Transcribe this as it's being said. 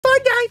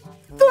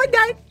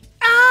Fortnite.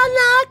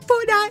 I like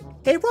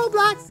Fortnite. In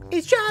Roblox,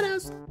 in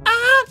Shadows.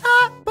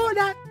 I like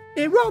Fortnite.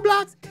 In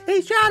Roblox,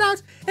 in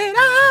Shadows. And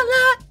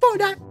I like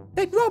Fortnite.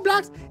 In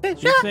Roblox, in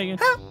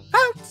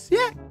Shadows.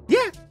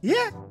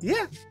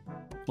 Yeah.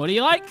 What do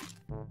you like?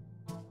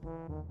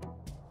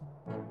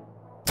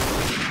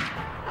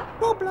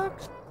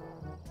 Roblox.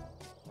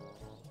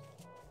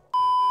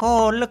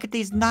 Oh, look at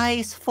these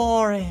nice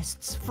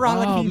forests.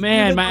 Oh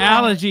man, my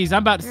allergies.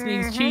 I'm about to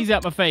sneeze cheese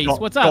out my face.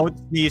 What's up?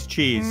 Don't sneeze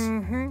cheese.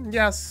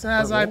 Yes,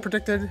 as I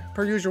predicted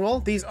per usual.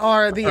 These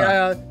are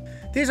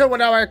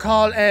what I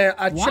call chilies.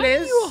 Why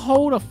do you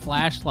hold a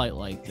flashlight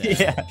like that?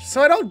 Yeah.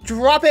 So I don't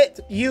drop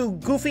it, you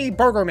goofy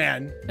burger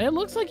man. It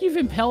looks like you've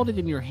impaled it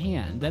in your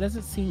hand. That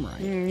doesn't seem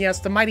right. Yes,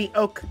 the mighty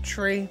oak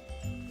tree.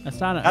 That's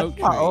not an oak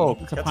tree. Oak.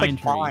 It's a That's pine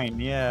like tree. pine,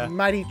 yeah.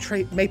 Mighty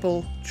tree,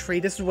 maple tree.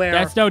 This is where.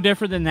 That's no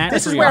different than that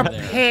This is tree where over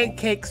there.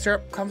 pancake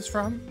syrup comes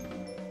from.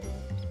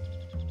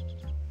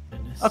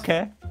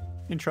 Okay.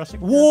 Interesting.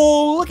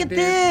 Whoa, look at Dude.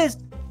 this.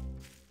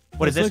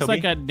 What is this? Looks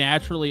Obi? like a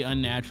naturally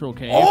unnatural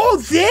cave. Oh,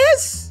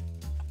 this?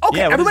 Okay,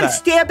 Yeah, what is everybody that?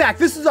 stand back.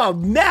 This is a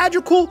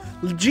magical,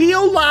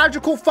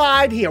 geological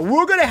find here.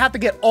 We're going to have to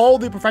get all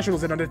the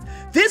professionals in on this.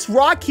 This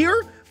rock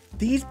here,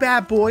 these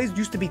bad boys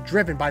used to be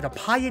driven by the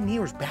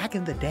pioneers back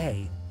in the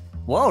day.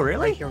 Whoa,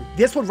 really? Right here.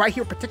 This one right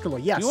here in particular,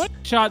 yes. You want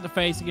shot in the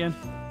face again?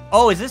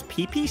 Oh, is this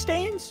pee-pee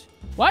stains?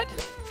 What?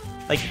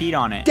 Like peed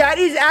on it. That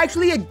is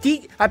actually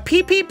a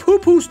pee-pee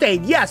poo-poo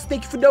stain. Yes,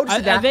 thank you for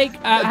noticing that. I think,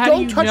 how Don't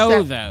do you touch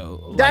know, that.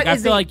 though? That Like, I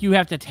is feel a- like you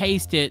have to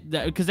taste it,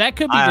 because that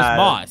could be just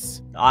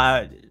moss.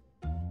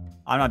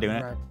 I'm not doing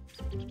it.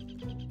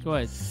 Right. Go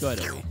ahead,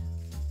 Obi.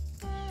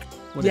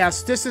 What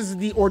Yes, this is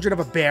the origin of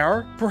a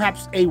bear,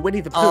 perhaps a Winnie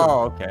the Pooh.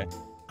 Oh, okay.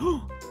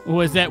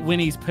 Was that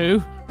Winnie's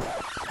poo?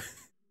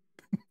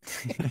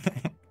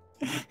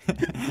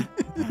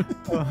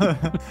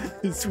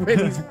 It's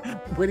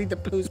Winnie the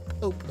Pooh's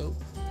poo-poo.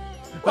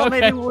 Well, Okay.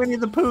 maybe Winnie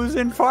the Pooh's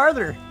in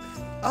farther.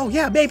 Oh,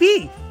 yeah,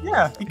 maybe.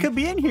 Yeah, he could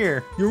be in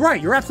here. You're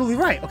right. You're absolutely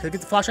right. Okay,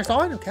 get the flashlights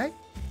on. Okay.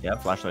 Yeah,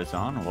 flashlight's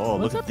on. Whoa,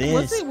 What's look up? at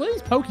this. What are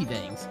these pokey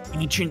things?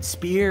 Ancient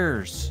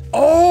spears.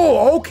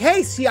 Oh,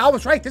 okay. See, I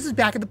was right. This is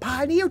back in the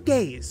pioneer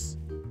days.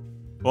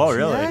 Whoa,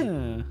 really? Yeah.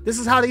 Yeah. This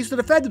is how they used to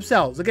defend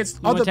themselves against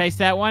You want other to taste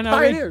that one, Obi?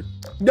 pioneers.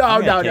 No.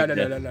 I'm gonna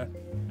take No.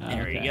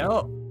 There Okay. you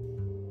go.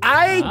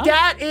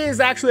 That is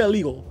actually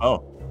illegal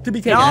Oh. to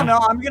be taken. No,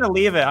 I'm gonna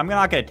leave it. I'm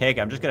not gonna take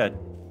it. I'm just gonna.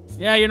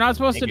 Yeah, you're not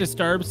supposed to Thank you.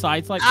 disturb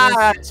sites like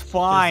this. It's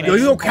fine. Yo,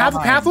 it's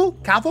careful.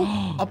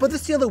 fine. Up on the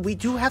ceiling, we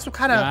do have some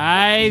kind of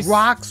Nice.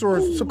 rocks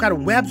or some kind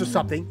of webs or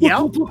something. Yeah.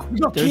 Look,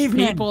 There's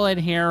cavemen. people in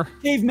here.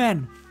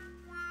 Cavemen.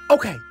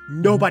 Okay.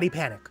 Nobody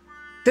panic.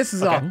 This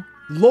is a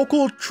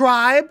local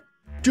tribe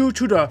due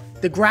to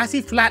the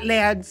grassy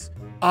flatlands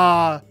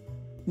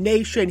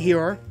nation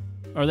here.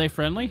 Are they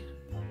friendly?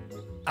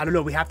 I don't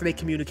know. We have to make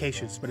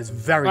communications, but it's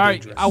very All right,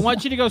 dangerous. I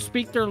want you to go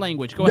speak their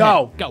language. Go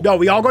No, ahead. Go. no,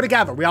 we all go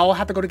together. We all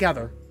have to go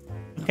together.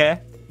 Okay.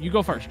 You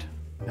go first.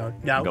 No.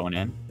 Going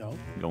in. No.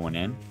 Going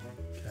in.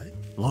 Okay.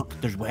 Look,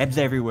 there's webs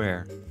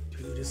everywhere.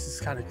 Dude, this is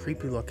kind of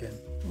creepy looking.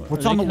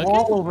 What's Are on they the cooking?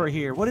 wall over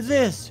here? What is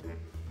this?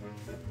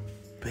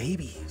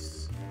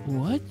 Babies.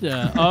 What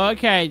the? Oh,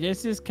 okay,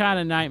 this is kind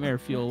of nightmare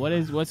fuel.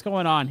 What's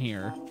going on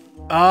here?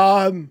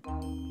 I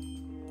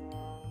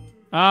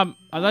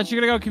thought you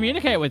were gonna go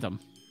communicate with them.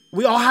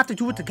 we all have to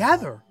do it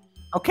together.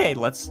 Okay,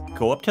 let's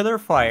go up to their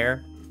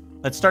fire.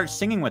 Let's start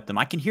singing with them.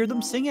 I can hear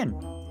them singing.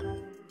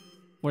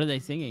 What are they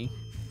singing?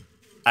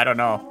 I don't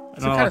know. I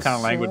don't know what kind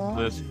of language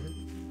is this.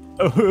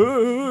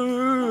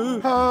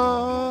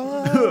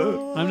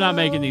 I'm not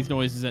making these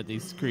noises at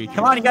these creatures.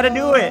 Come on, you gotta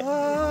do it.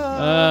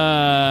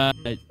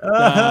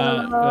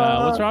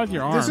 What's wrong with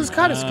your arm? This is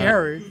kind of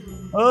scary.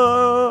 Yeah,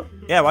 why is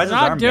They're his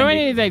not arm doing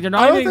bending? anything. They're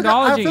I not don't even think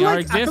I acknowledging feel our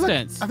like-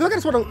 existence. I feel like I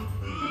just want to.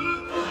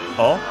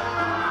 Oh.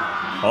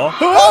 Oh.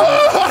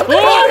 Oh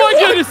my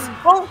goodness!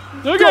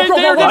 Okay, Go, they're go,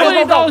 definitely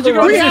go. acknowledging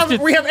our We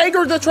existence. have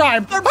angered the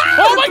tribe.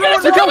 Oh my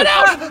goodness, they're coming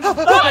out!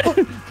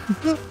 Run!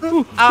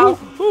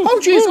 Oh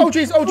jeez.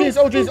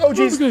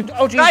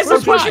 Guys, they're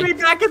pushing me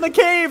back in the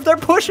cave. They're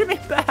pushing me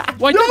back.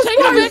 Wait, No, they're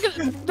taking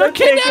him back. They're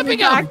kidnapping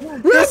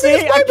him. This This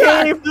is ain't my a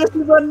back. cave. This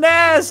is a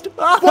nest.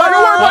 Why don't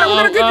worry, we're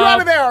gonna get you out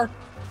of there.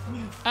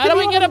 How do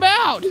we get him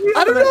out?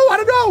 I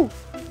don't know.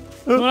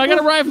 Well, I got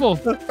a rifle.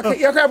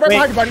 Okay, I'm right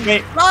behind you, buddy.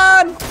 Wait,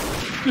 run!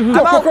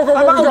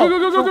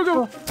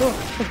 Go.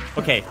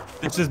 Okay,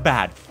 this is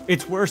bad.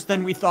 It's worse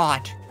than we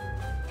thought.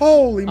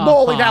 Holy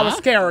moly, that was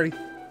scary.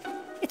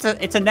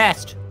 It's a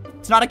nest.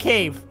 It's not a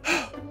cave.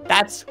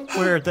 That's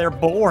where they're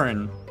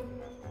born.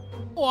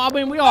 Well, I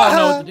mean, we all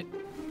know.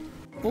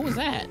 What, what was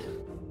that?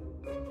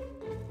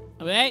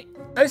 Okay.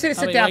 I just need to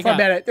sit down for a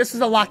minute. This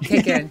is a lot to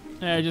kick in.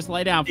 There, just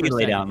lay down for You a can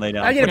lay second. down, lay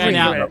down. I need to Okay, breathe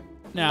now- a minute.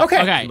 No.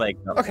 Okay. Okay. Leg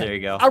up. Okay. There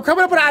you go. I'm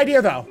coming up with an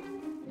idea, though.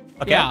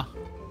 Okay. Yeah.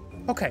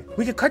 Okay,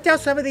 we can cut down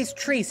some of these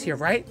trees here,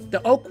 right?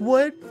 The oak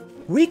wood.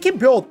 We can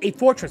build a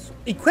fortress.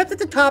 Equipped at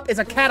the top is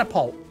a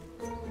catapult.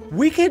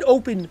 We can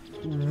open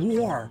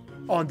war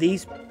on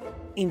these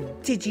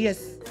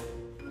indigenous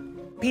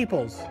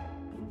peoples.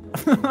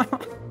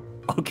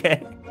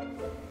 Okay.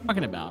 All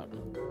talking about?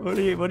 What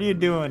are you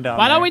doing down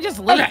Why there? don't we just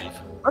leave? Okay.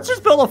 Let's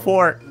just build a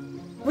fort.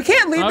 We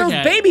can't leave those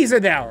babies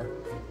in there.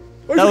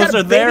 What, Those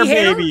are their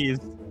hater? babies.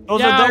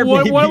 Those Yeah, are their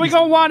babies. what are we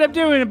going to wind up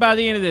doing by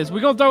the end of this?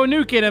 We're going to throw a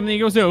nuke at him, and he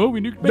goes, oh,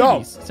 we nuked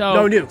babies.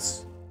 No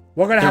nukes.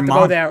 We're going to have to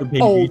go there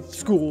old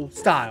school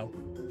style.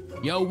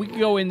 Yo, we could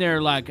go in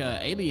there like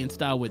alien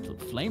style with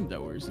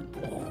flamethrowers.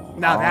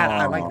 Now that,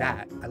 I like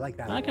that. I like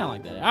that. I kind of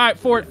like that. All right,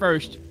 fort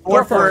first.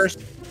 Fort first.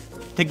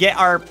 To get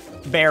our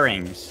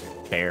bearings.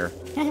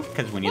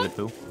 Because we need the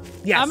poo.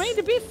 Yes. I mean,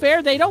 to be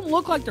fair, they don't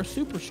look like they're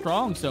super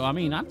strong. So, I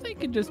mean, I'm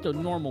thinking just a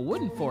normal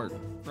wooden fort,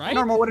 right?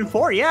 Normal wooden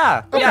fort,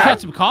 yeah. We cut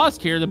some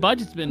cost here. The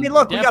budget's been. I mean,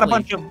 look,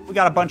 definitely... we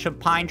got a bunch of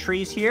pine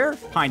trees here.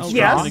 Pine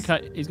straw.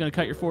 Yes. He's gonna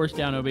cut your forest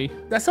down, Ob.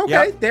 That's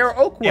okay. Yep. They're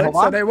oak wood,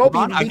 so they won't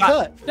be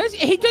cut.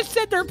 He just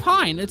said they're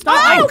pine. It's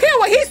not. Oh, okay.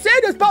 What he said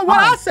is about what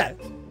I said.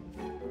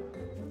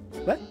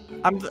 What?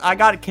 I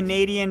got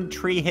Canadian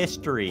tree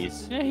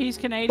histories. Yeah, he's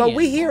Canadian. But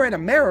we here in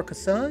America,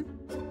 son.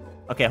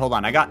 Okay, hold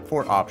on. I got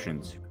fort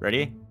options.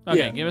 Ready?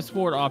 Okay, give us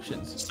fort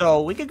options.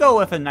 So we could go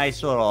with a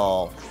nice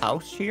little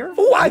house here.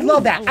 Oh, I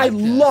love that. I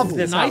love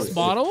this nice house.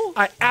 Bottle.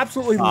 I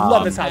absolutely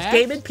love this house.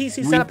 Gaming,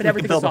 PC setup, and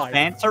everything. We can build a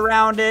fence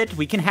around it.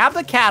 We can have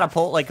the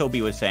catapult, like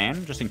Obi was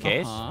saying, just in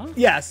case.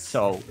 Yes.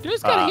 So. Dude,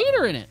 it's got a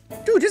heater in it.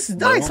 Dude, this is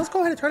nice. Let's go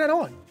ahead and turn it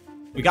on.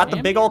 We got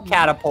the big old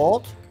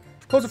catapult.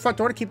 Close the front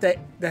door to keep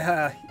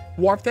the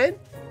warmth in.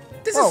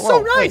 This is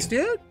so nice,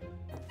 dude.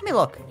 Let me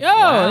look.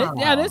 Yo,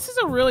 yeah, this is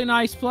a really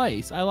nice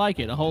place. I like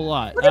it a whole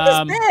lot. Look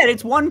at this bed.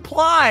 It's one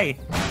ply.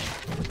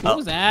 What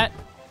was that?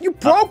 You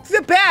broke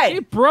the bed.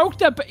 You broke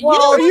the bed.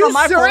 Are you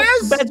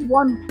serious?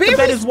 The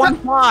bed is one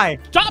ply.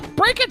 Stop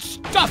breaking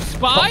stuff,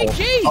 Spy.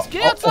 Jeez,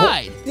 get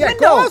outside. Yeah,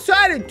 go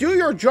outside and do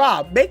your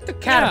job. Make the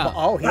catapult.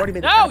 Oh, he already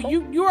made the catapult?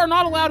 No, you are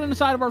not allowed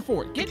inside of our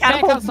fort. Get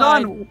back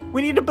outside. Done.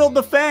 We need to build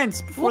the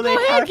fence before they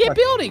go ahead, get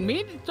building.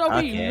 Me and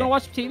Toby, you gonna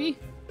watch TV?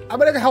 I'm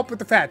gonna help with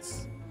the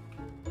fence.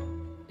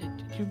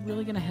 You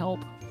really gonna help?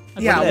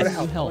 Yeah, I want to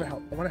help.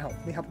 I want to help.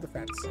 Let me help with the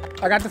fence.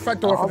 I got the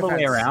front door for the fence. All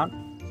the way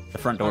around. The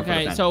front door for the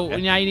fence. Okay, so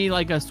now you need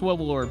like a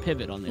swivel or a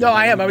pivot on there. No,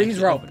 I am. I'm gonna use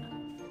rope.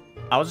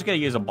 I was just gonna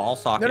use a ball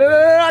socket. No,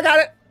 I got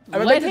it.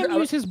 Let him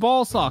use his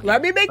ball socket.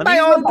 Let me make my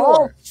own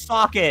door.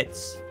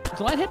 Sockets.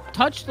 So let him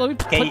touch. Let me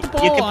put the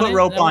ball you can put on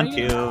rope it. on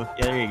too. Yeah,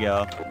 there you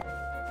go.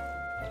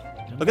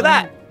 Look at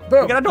that.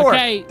 Boom. We got a door.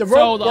 Okay,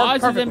 so the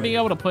odds of them being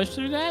able to push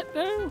through that,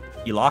 though?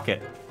 You lock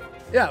it.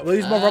 Yeah, we'll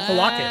use more rope to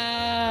lock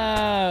it.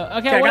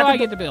 Okay, what do I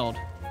get to build?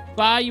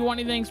 Bye, you want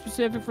anything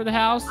specific for the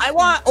house? I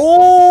want,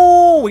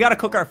 we gotta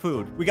cook our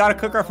food.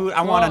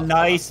 I want a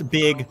nice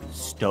big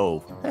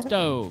stove.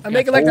 I'm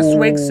making like a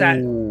swing set.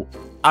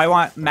 I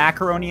want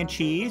macaroni and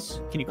cheese.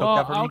 Can you cook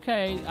that for me?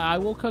 Okay, I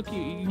will cook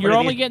you. You're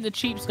only getting the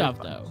cheap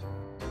stuff, though.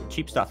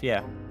 Cheap stuff,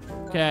 yeah.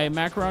 Okay,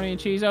 macaroni and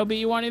cheese. OB,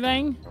 you want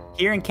anything?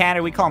 Here in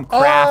Canada, we call them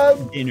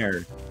craft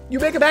dinner. You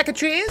make a mac and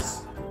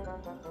cheese?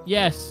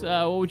 Yes.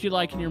 What would you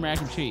like in your mac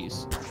and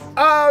cheese?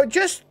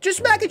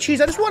 Just mac and cheese.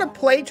 I just want a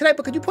plate tonight,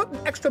 but could you put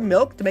extra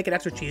milk to make it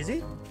extra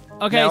cheesy?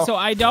 Okay, so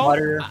I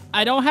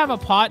don't have a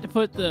pot to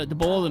put the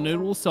bowl of the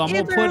noodles, so I'm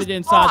gonna put it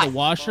inside the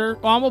washer.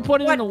 Well, I'm gonna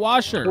put it in the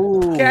washer.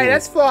 Ooh. Okay,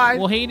 that's fine.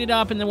 We'll heat it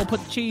up and then we'll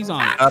put the cheese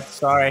on it. Oh,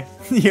 sorry.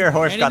 Your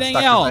horse got stuck.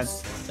 Anything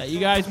else that you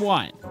guys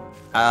want?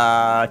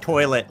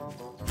 Toilet.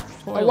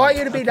 I want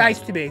you to be nice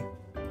to me.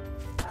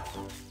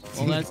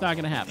 Well, that's not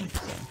gonna happen.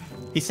 So.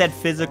 He said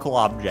physical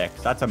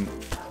objects. That's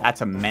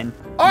a mental.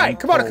 All right,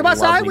 come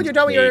outside when you're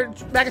done with your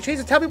mac and cheese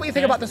and tell me what you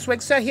think about the swing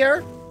set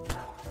here.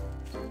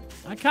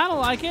 I kind of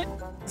like it.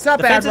 It's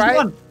not bad,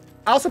 right?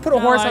 I also put a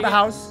horse on the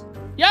house.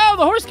 Yo,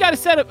 the horse got to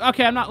set up.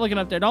 Okay, I'm not looking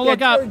up there. Don't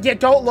look up. Yeah,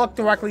 don't look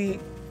directly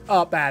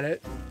up at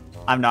it.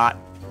 I'm not.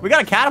 We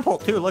got a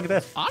catapult too. Look at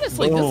this.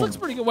 Honestly, this looks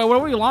pretty good. Wait, what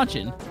are we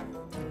launching?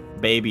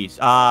 Babies.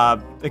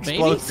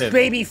 Explosive.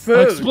 Baby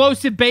food.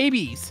 Explosive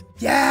babies.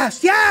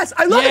 Yes.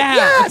 I love it.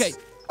 Yes.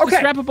 Okay.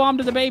 Strap a bomb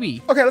to the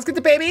baby. Okay, let's get the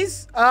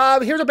babies.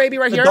 Here's a baby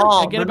right here.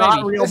 Doll. Get a baby.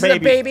 Not real this is a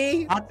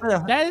baby.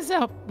 That is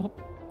a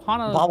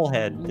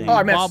bobblehead thing. Oh,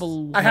 I missed.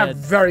 I have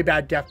very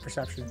bad depth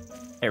perception.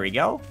 There we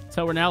go.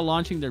 So we're now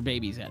launching their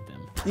babies at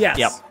them. Yes.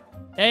 Yep.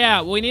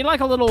 Yeah, we need like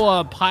a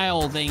little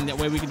pile thing. That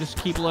way we can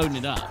just keep loading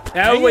it up.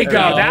 There we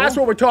go. That's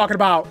what we're talking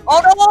about. Oh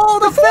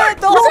no, the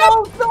fort!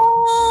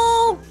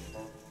 No!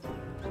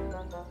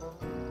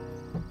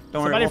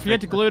 Don't Somebody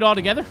forget to glue it all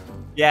together?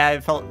 Yeah,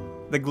 it felt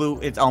the glue.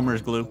 It's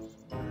Elmer's glue.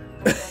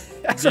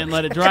 Didn't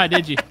let it dry,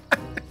 did you?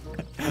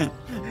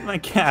 My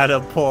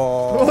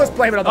catapult. Well, let's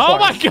blame it on the Oh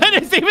my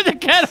goodness, even the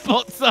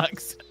catapult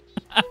sucks.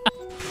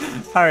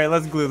 All right,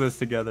 let's glue this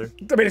together.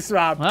 Let me just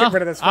get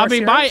rid of this. I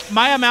mean,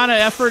 my amount of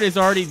effort is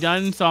already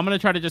done, so I'm gonna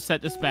try to just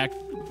set this back.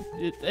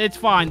 It's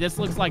fine. This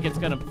looks like it's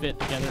gonna fit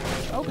together.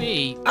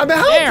 Obi, I'm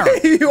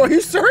helping you. Are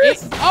you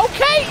serious?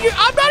 Okay,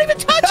 I'm not even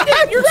touching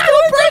it. You're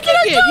still breaking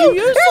it. You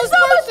useless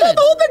person.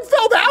 The whole thing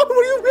fell down. What do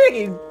you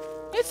mean?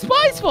 It's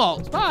Spy's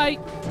fault. Spy.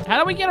 How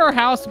do we get our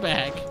house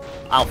back?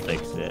 I'll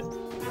fix it.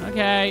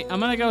 Okay, I'm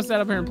gonna go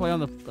set up here and play on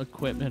the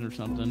equipment or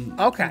something.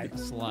 Okay.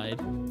 Slide.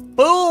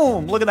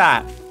 Boom! Look at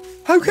that.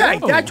 Okay,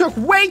 that took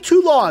way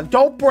too long.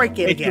 Don't break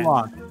it again. Too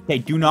long. Okay,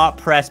 do not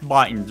press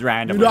buttons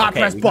randomly. Do not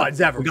press buttons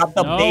ever. We got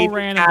the baby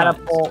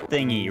catapult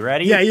thingy.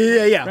 Ready?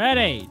 Yeah.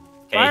 Ready.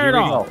 Okay, Fire it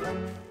off.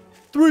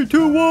 3,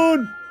 2,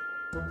 1.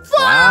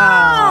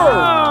 Fire!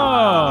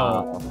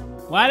 Oh.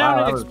 Why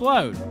don't it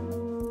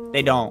explode?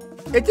 They don't.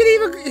 It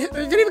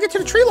didn't even get to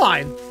the tree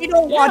line. We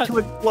don't want to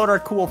explode our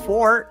cool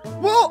fort.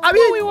 Well, I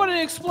mean, we want to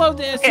explode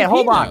the SCP. Okay,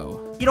 hold on. though.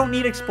 You don't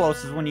need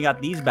explosives when you got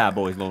these bad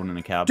boys loading in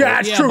the catapult.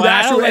 That's Yeah, true. but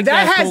That's I don't true. And think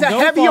that that's has a gonna go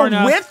heavier far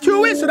enough. width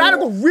to it, so that'll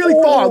go really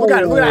far. Look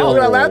at it. Look at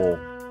that left.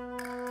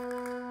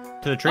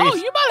 To the trees. Oh,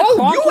 you might have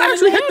clogged you one in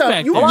actually the hit head the.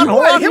 back You there.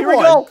 Hold on, hit here we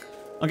one. go.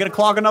 I'm gonna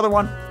clog another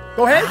one.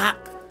 Go ahead.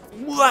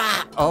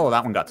 Oh,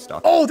 that one got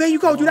stuck. Oh, there you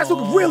go, dude. That's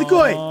looking really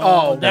good.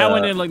 Oh, that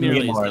one didn't look Let me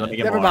nearly get more, as let me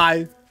good. get never more.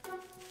 mind.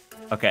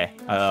 Okay,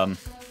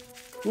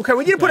 Okay,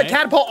 we need to put a Okay.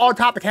 catapult on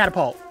top of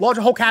catapult. Launch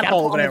a whole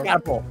catapult over there.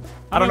 catapult.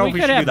 I don't know if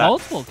we could should have do that.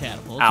 multiple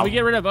catapults. Ow. We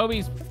get rid of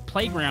Obi's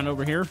playground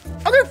over here.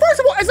 Okay, first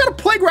of all, it's not a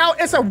playground.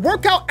 It's a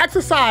workout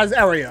exercise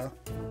area.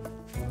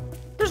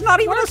 There's not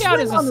even a Workout swing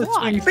is a on the slide.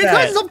 swing Because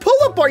set. it's a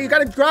pull-up bar. You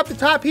gotta drop the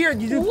top here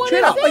and you do What chin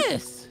is up. Like,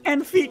 this?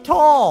 10 feet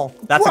tall.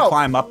 That's Bro. a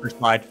climb upper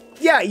slide.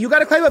 yeah, you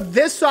gotta climb up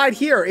this side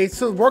here. It's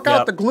to work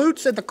out the Yep.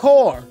 glutes and the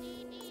core.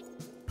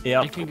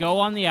 Yep. It can go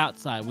on the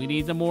outside. We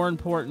need the more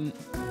important.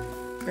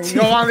 And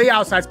you go on the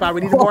outside spot. We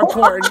need the more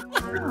important.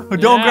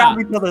 Don't Yeah. grab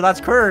each other. That's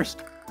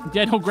cursed.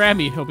 Yeah, don't grab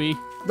me, Obi.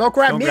 Don't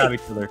grab Don't me. grab each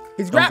other.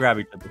 He's Don't grab- grab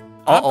each other.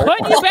 I'm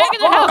putting you back in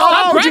the house.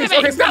 Stop Oh, grabbing jeez. me.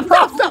 Okay, stop.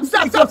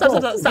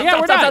 Yeah,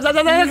 we're done.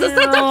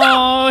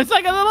 Oh, it's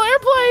like a little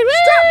airplane.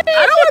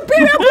 I don't want to be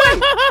an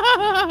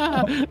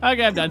airplane.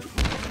 Okay, I'm done.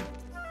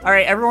 All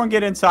right, everyone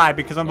get inside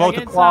because I'm Yeah, about to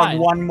get clog inside.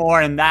 one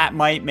more, and that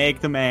might make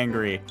them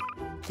angry.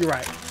 You're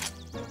right.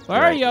 Where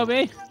are Right. you,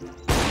 Obi?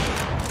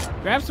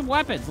 Grab some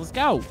weapons. Let's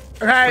go.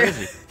 Okay.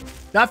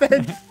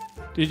 Nothing.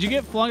 Did you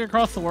get flung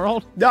across the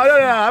world? No.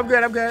 I'm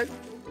good.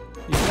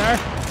 You sure?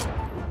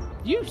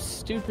 You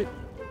stupid.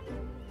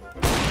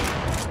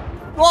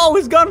 Whoa,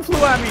 his gun flew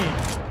at me.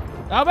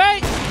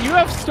 Obi, you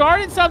have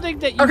started something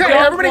that you Okay, don't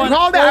everybody want.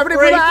 calm down.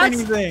 Everybody break relax.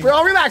 anything. We're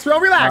all relaxed. We're all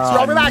relaxed. We're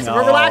all Oh, relaxing. no.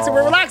 We're relaxing.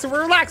 We're relaxing.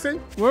 We're relaxing.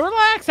 We're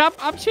relaxed.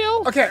 I'm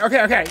chill. Okay.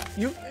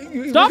 You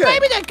Stop good.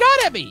 aiming that gun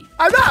at me.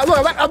 I'm not. Look,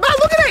 I'm not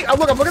looking at it. I'm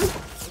looking.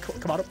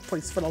 Come on,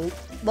 please. Let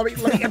me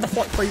get the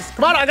fort, please.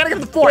 Come on, I gotta get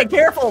the fort. Wait,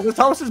 careful. This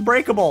house is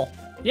breakable.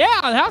 Yeah,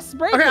 the house is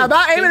breaking. Okay, I'm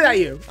not aiming at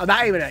you.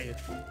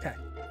 Okay,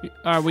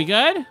 Are we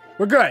good?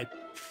 we're good.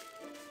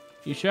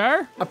 You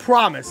sure? I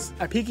promise.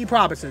 I pinky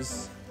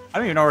promises. I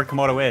don't even know where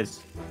Komodo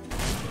is.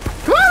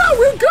 Come on,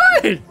 we're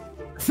good.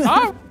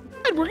 Oh,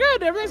 good. We're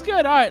good. Everything's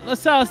good. All right,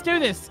 let's do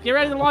this. Get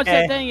ready to launch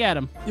that thing at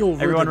him. You'll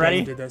Everyone really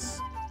ready? do this.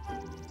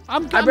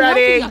 I'm ready.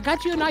 helping you. I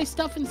got you nice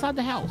stuff inside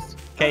the house.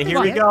 Okay, here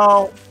on. we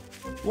go.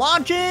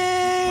 Launching!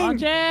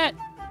 Launch it.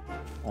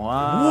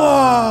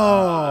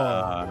 Wow.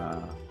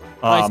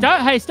 Whoa.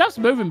 Hey, stuff's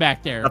moving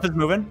back there. Stuff is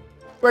moving.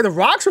 Where the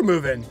rocks are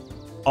moving.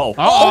 Oh.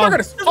 Oh my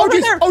goodness. There's Oh one right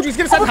jeez. there. Oh jeez.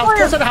 Get inside the house.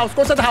 Go inside the house.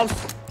 Go inside the house.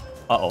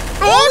 Uh-oh.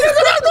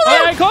 Oh,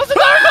 All right, close the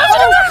door.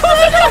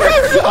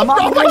 I'm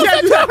on I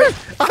can't do that.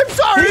 I'm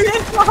sorry.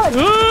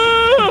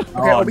 Ooh.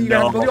 Okay, Oh, Obi, you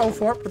gotta no. build your own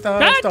fort with the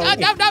No. stone.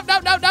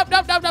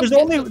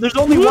 There's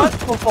only one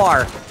so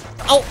far.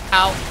 Oh,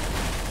 ow.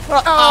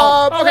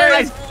 Okay,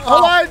 guys.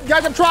 hold on,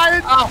 guys. I'm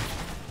trying. Ow.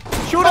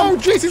 Shoot Oh him.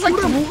 jeez, he's like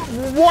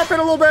warping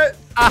a little bit.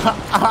 I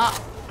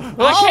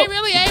can't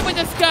really aim with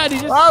this gun. He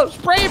just Oh.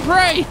 spray and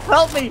pray.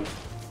 Help me.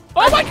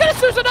 Oh my goodness,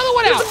 there's another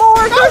one out. There's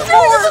more.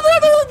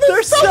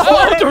 There's so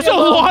Oh, many. there's a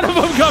lot of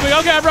them coming.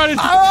 Okay, I'm running.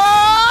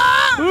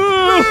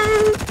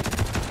 Ooh.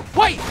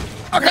 Wait.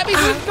 That means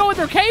we can go in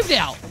their cave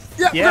now.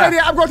 Yeah, Yeah. good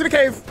idea. I'm going to the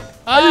cave.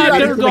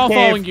 They're to the all cave.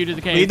 following you to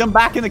the cave. Lead them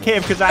back in the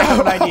cave because I have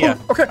an idea.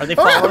 Okay, Are they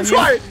all right, following I'm you?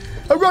 trying.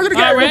 I'm going to the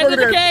cave. I I'm ran going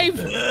to the cave.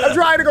 I'm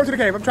trying to go to the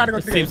cave. I'm trying to go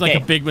to the cave. Seems like a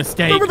Okay. big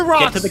mistake. Over the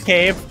rocks. Get to the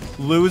cave.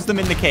 Lose them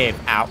in the cave.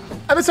 Ow.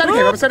 I'm inside the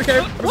cave. I'm inside the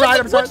cave. I'm inside.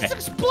 I'm What inside. just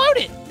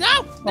exploded?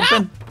 No.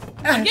 Something.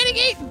 I'm getting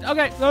eaten.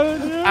 Okay.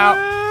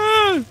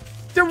 Ow.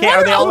 They're Okay,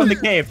 are they all in running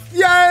the cave?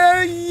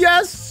 Yeah,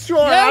 yes, sure.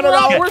 Yeah, I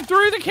don't know. we're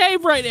through the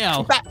cave right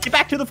now. Get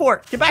back to the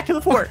fort. Get back to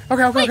the fort.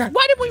 Okay. Wait,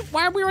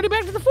 why are we already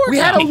back to the fort? We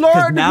had now? to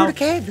lure him now- to the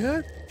cave,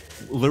 dude.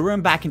 Lure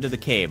him back into the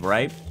cave,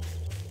 right?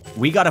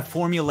 We gotta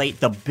formulate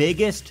the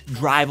biggest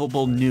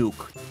drivable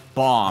nuke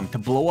bomb to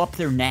blow up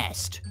their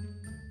nest.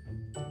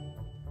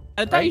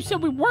 I thought you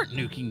said we weren't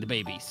nuking the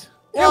babies.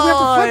 Yeah, we have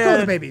to flip yeah.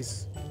 the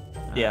babies.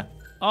 Yeah.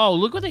 Oh,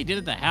 look what they did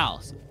at the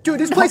house. Dude,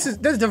 this place is,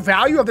 the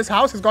value of this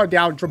house has gone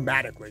down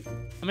dramatically.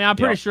 I mean, I'm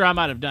pretty Yeah. sure I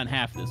might have done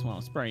half this while I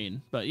was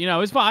spraying, but you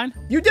know, it's fine.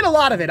 You did a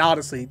lot of it,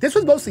 honestly. This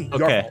was mostly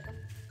your Okay. fault.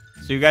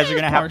 So you guys are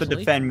gonna have to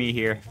Partially. defend me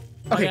here.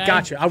 Okay, Okay.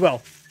 gotcha. I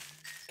will.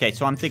 Okay,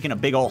 so I'm thinking a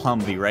big old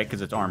Humvee, right?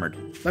 Because it's armored.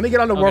 Let me get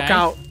on the Okay.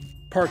 workout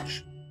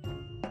perch.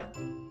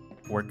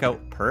 Workout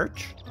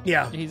perch?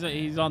 Yeah.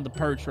 He's on the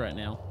perch right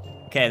now.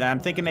 Okay, then I'm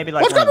thinking maybe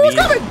like What's one coming? of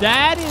What's these. coming?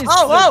 That is.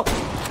 Oh,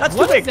 that's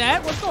What too is big.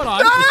 that? What's going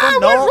on? Ah,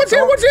 No, what's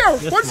here? no. What's here?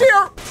 This What's one.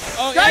 here?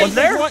 Oh, Guys, What's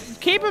there?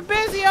 Keep it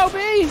busy, OB.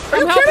 you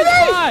I'm helping kidding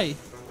me? Spy.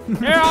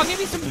 Here, I'll give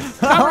you some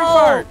cover Oh,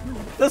 fart.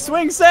 the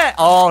swing set.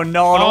 Oh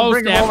no! Don't Oh,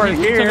 bring him snap. over He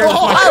here. took it.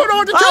 Oh, I don't know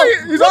what to tell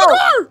you. He's on the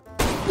car.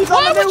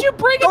 Why would you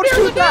bring him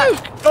near the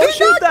nuke? Don't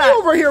shoot that.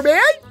 Over here,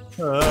 man.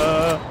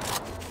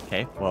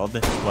 Okay, well,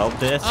 this.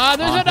 There's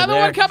another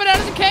one coming out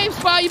of the cave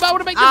spot. You might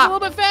want to make this a little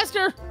bit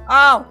faster.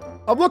 Ow.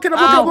 I'm looking.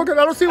 I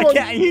don't see one.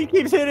 He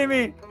keeps hitting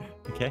me.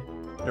 Okay,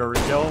 there we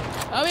go.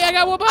 Oh, yeah, I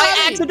got one behind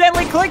I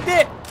accidentally clicked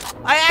it.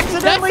 That's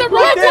the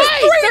wrong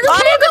way.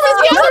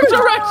 The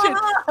direction.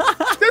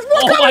 There's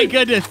more coming. Oh, my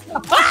goodness.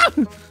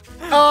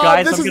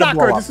 Guys, this is not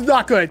good. This is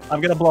not good.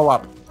 I'm gonna blow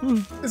up.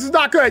 This is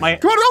not good. Come on,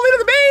 don't leave it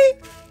to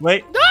me.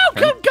 Wait. No,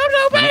 come to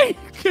me.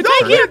 No,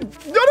 what did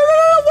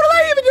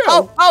I even do?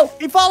 Oh,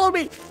 he followed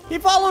me.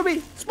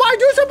 Spy,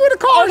 do something with the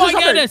cars. Oh,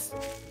 my goodness.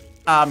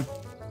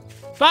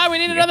 Bye, we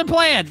need another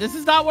plan. This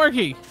is not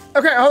working.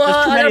 Okay, hold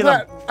on. I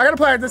got a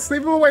plan. Just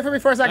leave him away from me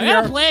for a second. I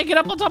got a plan. Get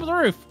up on top of the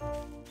roof.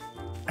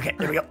 Okay,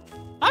 there we go.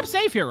 I'm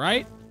safe here,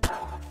 right?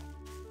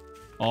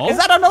 Oh. Is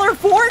that another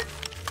fort?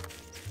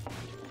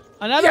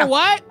 Another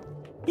what?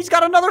 He's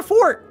got another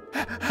fort.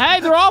 Hey,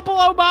 they're all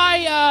below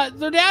my,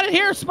 they're down in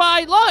here,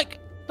 Spy. Look.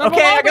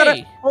 Okay, I got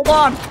it. Hold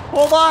on.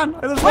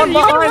 There's one behind me.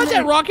 Are you gonna run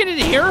that rocket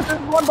into here? There's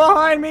one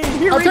behind me.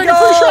 Here we go.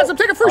 I'm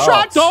taking free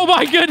shots. Oh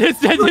my goodness,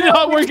 that did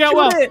not work out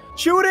well.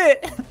 Shoot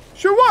it.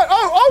 Shoot what?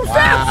 Oh,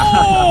 Sam.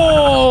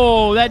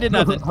 Oh, that did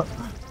nothing.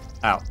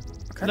 Ow.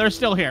 Okay. They're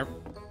still here.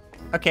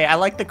 Okay, I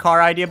like the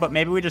car idea, but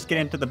maybe we just get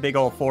into the big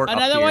old fort.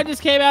 Another one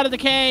just came out of the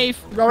cave.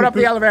 Going up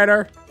the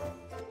elevator.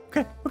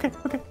 Okay.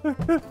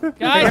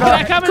 Guys, can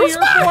I come into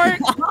your fort?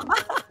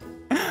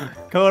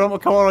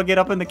 Come on, get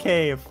up in the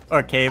cave.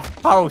 Or cave.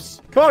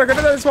 House. Come on, get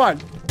into this one.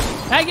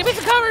 Hey, give me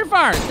some cover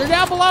first. They're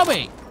down below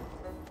me.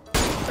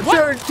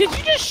 What? Did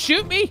you just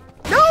shoot me?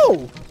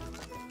 No.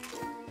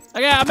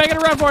 Okay, I'm making a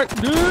run for it.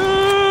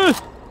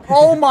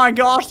 Oh my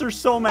gosh, there's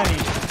so many.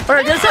 All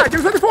right, get inside. Get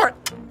inside the fort.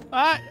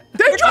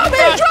 They dropped me.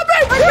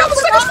 We're on the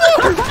second floor.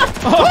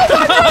 Oh my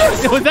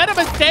goodness. Was that a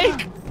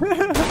mistake?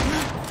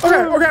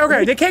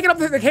 Okay. They can't get up.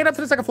 They can't get up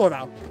to the second floor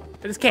now.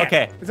 They just can't.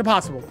 Okay. It's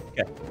impossible.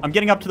 Okay. I'm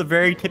getting up to the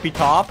very tippy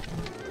top.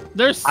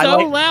 They're so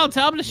loud.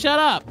 Tell them to shut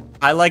up.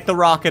 I like the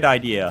rocket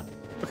idea.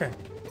 Okay.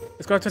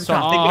 Let's go to the So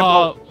top. I'm thinking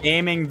about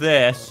aiming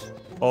this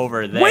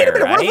over there. Wait a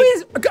minute. Right? What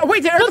if we?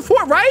 Wait, they're in the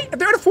fort, right?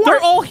 They're in the fort.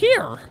 They're all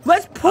here.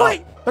 Let's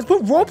put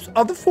ropes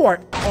of the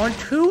fort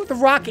onto the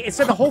rocket and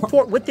send the whole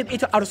fort with them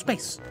into outer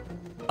space.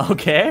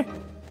 Okay.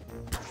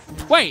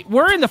 Wait,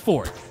 we're in the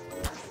fort.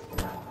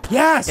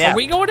 Yes. Are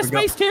we going to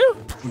space too?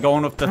 I'm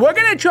going with the. We're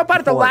gonna jump out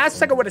at the last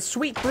second with a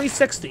sweet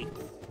 360.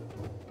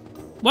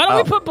 Why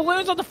don't we put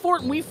balloons on the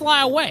fort and we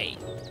fly away?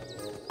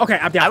 Okay,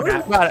 I'm down for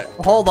that.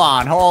 Hold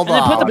on. And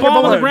then put the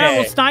bomb on the ground.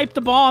 We'll snipe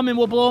the bomb and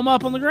we'll blow them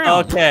up on the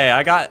ground. Okay,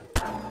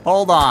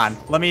 hold on.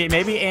 Let me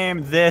maybe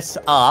aim this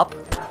up.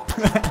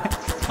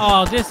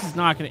 Oh, this is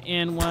not gonna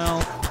end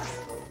well.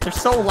 They're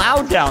so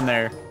loud down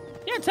there.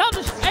 Yeah, tell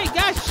them to. Hey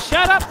guys,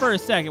 shut up for a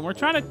second. We're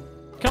trying to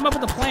come up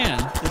with a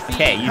plan.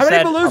 Okay, how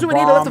many balloons do we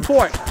need to lift the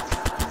fort?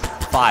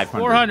 500.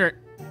 400.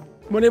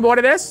 We need more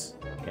of this?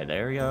 Okay,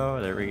 there we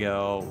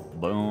go.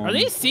 Boom. Are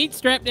these seats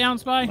strapped down,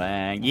 Spy?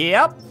 Bang.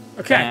 Yep.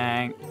 Okay.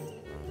 Bang.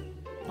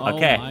 Oh,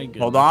 Okay,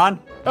 hold on.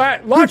 All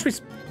right, launch me,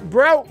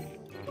 bro.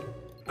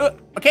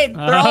 Okay,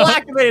 they're all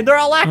activated.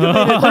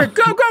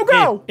 Okay,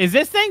 go. Is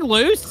this thing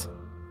loose?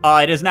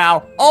 It is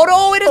now. Oh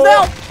no, it is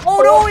now.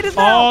 Oh no, it is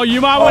now. Oh,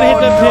 you might want to hit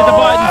the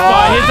button,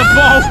 Spy. Hit the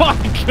ball. Oh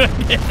my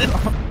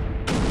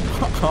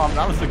goodness.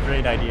 That was a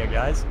great idea,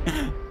 guys.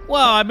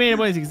 Well, I mean, it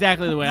was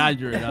exactly the way I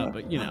drew it up,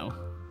 but you know.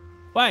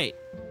 Wait.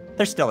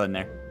 They're still in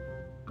there.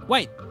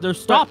 Wait, they're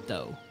stopped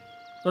though.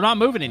 They're not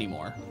moving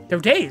anymore. They're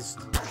dazed.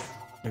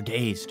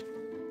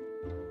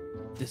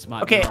 This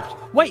might be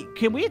Wait,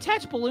 can we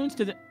attach balloons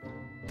to the...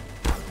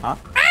 Huh?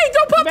 Hey,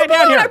 don't pop the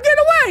balloon! I'm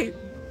getting away!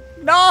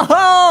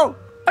 No!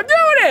 I'm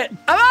doing it!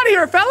 I'm out of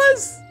here,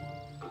 fellas!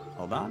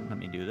 Hold on, let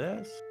me do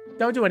this.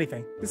 Don't do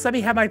anything. Just let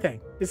me have my thing.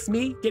 This is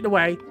me getting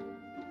away.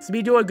 This is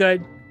me doing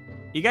good.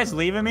 You guys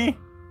leaving me?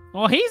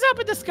 Well, he's up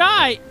in the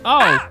sky. Oh.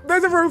 Ah,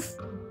 there's a roof.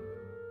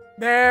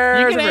 There's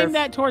a roof. You can aim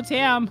that towards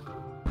him.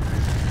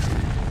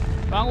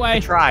 Wrong way. I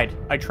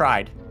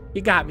tried.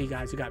 You got me,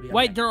 guys. You got me.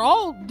 Wait, they're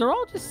all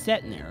just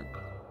sitting there.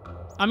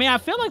 I mean, I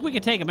feel like we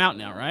could take them out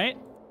now, right?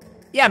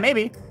 Yeah,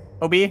 maybe.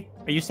 OB,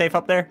 are you safe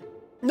up there?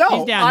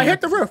 No, I hit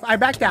the roof. I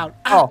backed down.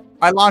 Oh,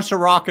 I launched a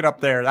rocket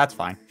up there. That's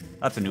fine.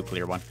 That's a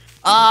nuclear one.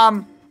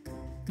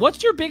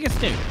 What's your biggest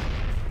nuke?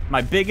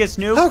 My biggest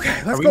nuke?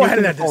 Okay, let's go ahead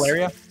and the whole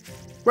area.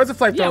 Where's the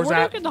flamethrowers at? Yeah, we're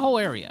nuking the whole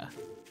area.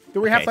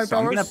 Do we have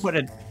flamethrowers?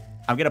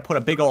 I'm gonna put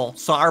a big old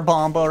SAR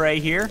bomba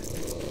right here.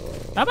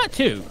 How about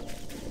 2?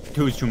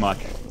 2 is too much.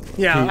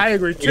 Yeah, I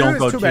agree. 2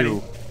 is too many.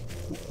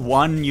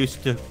 1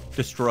 used to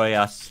destroy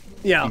us.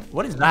 Yeah.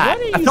 What is that?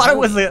 I thought it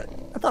was a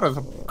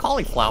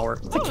cauliflower.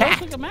 It's a cat.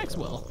 It's like a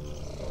Maxwell.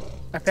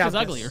 I found it's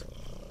uglier.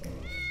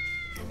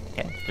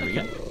 Okay, there we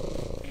go.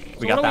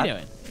 We got that. What are we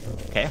doing?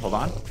 Okay, hold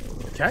on.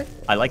 Okay.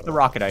 I like the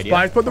rocket idea.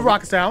 Well, I put the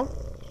rockets down.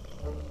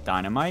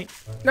 Dynamite.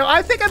 No,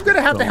 I think I'm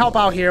gonna have to help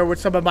out here with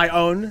some of my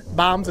own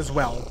bombs as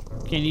well.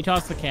 Can you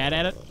toss the cat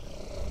at it?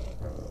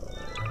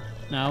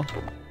 No.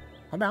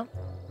 I'm out.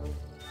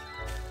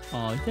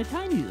 Oh, it's a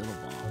tiny little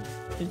bomb.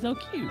 It's so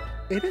cute.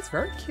 It is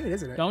very cute,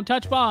 isn't it? Don't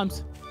touch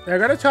bombs. They're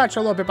gonna touch a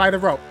little bit by the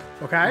rope,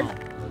 okay? Oh.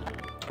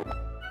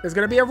 There's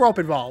gonna be a rope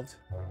involved.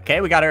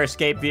 Okay, we got our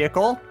escape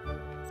vehicle.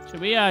 Should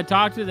we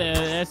talk to the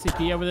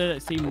SCP over there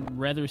that seemed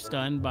rather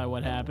stunned by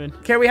what happened?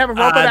 Okay, we have a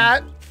rope of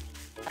that.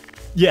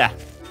 Yeah.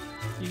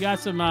 You got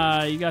some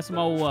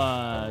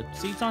old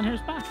seats on here,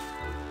 Spot?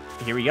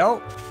 Here we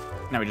go.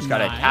 Now we just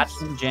gotta Nice. attach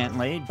them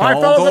gently. All right,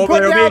 Don't fellas, go I'm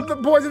putting over down there,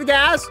 the poison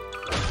gas.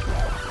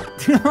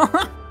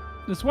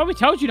 That's why we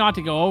told you not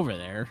to go over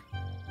there.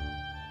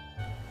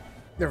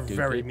 They're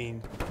very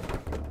mean.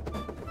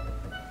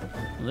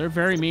 Well, they're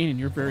very mean and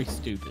you're very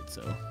stupid,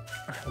 so. All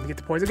right, let me get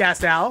the poison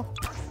gas now.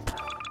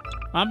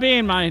 I'm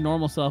being my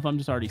normal self. I'm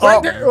just already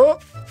Right sitting there. there. Oh.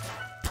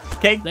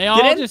 Okay, They get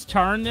all in. just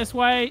turn this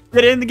way.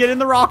 Get in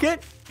the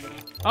rocket.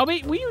 Oh,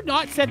 wait, will you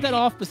not set that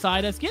off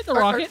beside us? Get the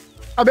rocket.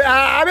 I'm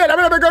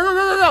in,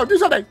 go, do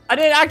something. I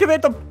didn't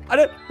activate them. I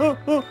didn't. Oh,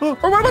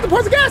 what about the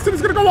poison gas? Is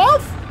it gonna go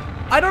off?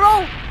 I don't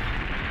know.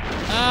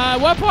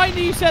 What point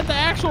do you set the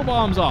actual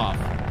bombs off?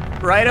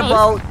 Right Oh,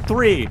 about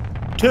 3,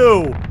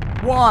 2,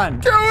 1.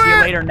 Do See you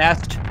it! later,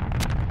 Nest.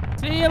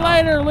 See you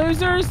later,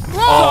 losers.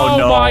 Oh,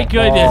 no. My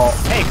goodness.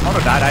 Oh. Hey,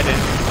 Kono died. I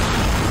didn't.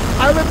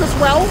 I lit this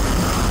well.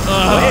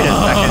 Wait a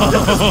second.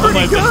 This is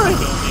pretty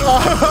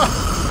good.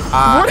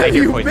 What have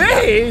you poison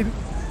made?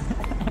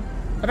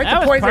 I think That the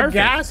was poison perfect.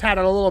 gas had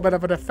a little bit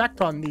of an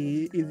effect on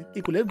the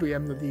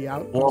equilibrium of the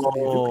outpost of the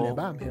nuclear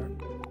bomb here.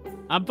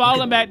 I'm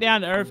falling back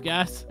down to Earth,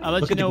 guys. I'll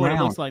let Look you at the know what it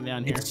ground. looks like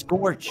down here. It's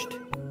scorched.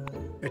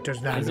 It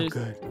does not Is look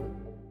it-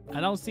 good. I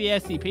don't see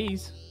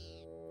SCPs.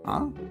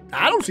 Huh?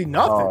 I don't see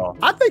nothing. Oh.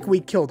 I think we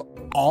killed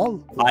all.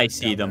 of I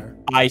see down them.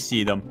 I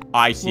see them.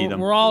 I see them.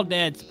 We're all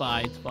dead,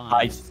 Spy. It's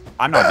fine.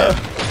 I'm not dead.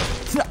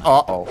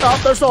 Uh-oh. there.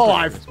 Oh, they're still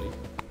alive.